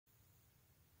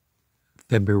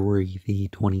February the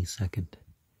 22nd.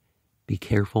 Be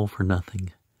careful for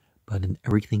nothing, but in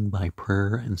everything by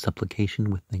prayer and supplication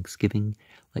with thanksgiving,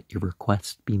 let your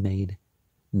requests be made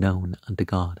known unto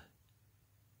God.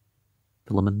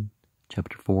 Philemon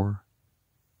chapter 4,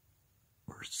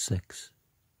 verse 6.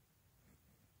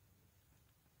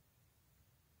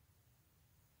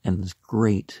 And as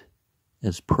great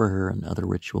as prayer and other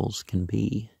rituals can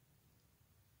be,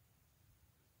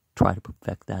 try to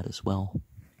perfect that as well.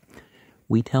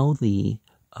 We tell thee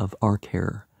of our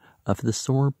care, of the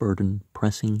sore burden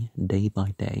pressing day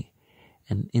by day,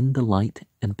 and in the light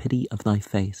and pity of thy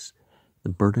face, the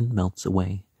burden melts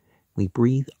away. We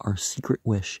breathe our secret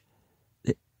wish,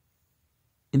 the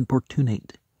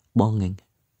importunate longing,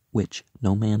 which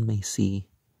no man may see.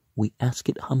 We ask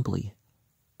it humbly,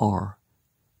 are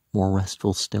more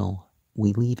restful still.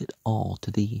 We leave it all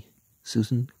to thee.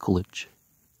 Susan Coolidge.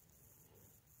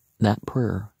 That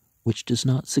prayer which does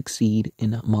not succeed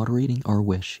in moderating our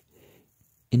wish,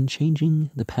 in changing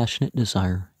the passionate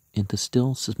desire into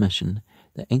still submission,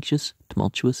 the anxious,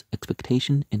 tumultuous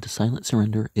expectation into silent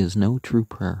surrender, is no true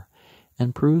prayer,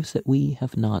 and proves that we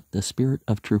have not the spirit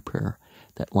of true prayer,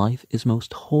 that life is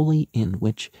most holy in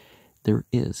which there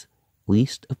is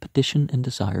least of petition and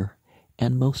desire,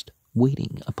 and most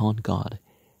waiting upon God,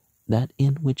 that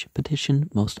in which petition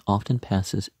most often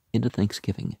passes into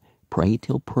thanksgiving. Pray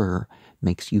till prayer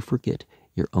makes you forget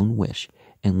your own wish,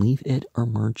 and leave it or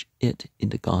merge it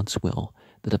into God's will.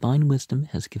 The divine wisdom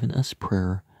has given us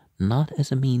prayer, not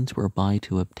as a means whereby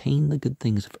to obtain the good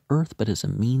things of earth, but as a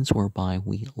means whereby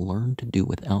we learn to do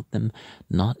without them,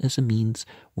 not as a means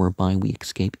whereby we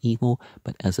escape evil,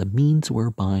 but as a means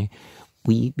whereby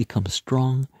we become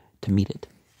strong to meet it.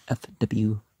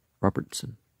 F.W.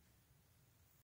 Robertson.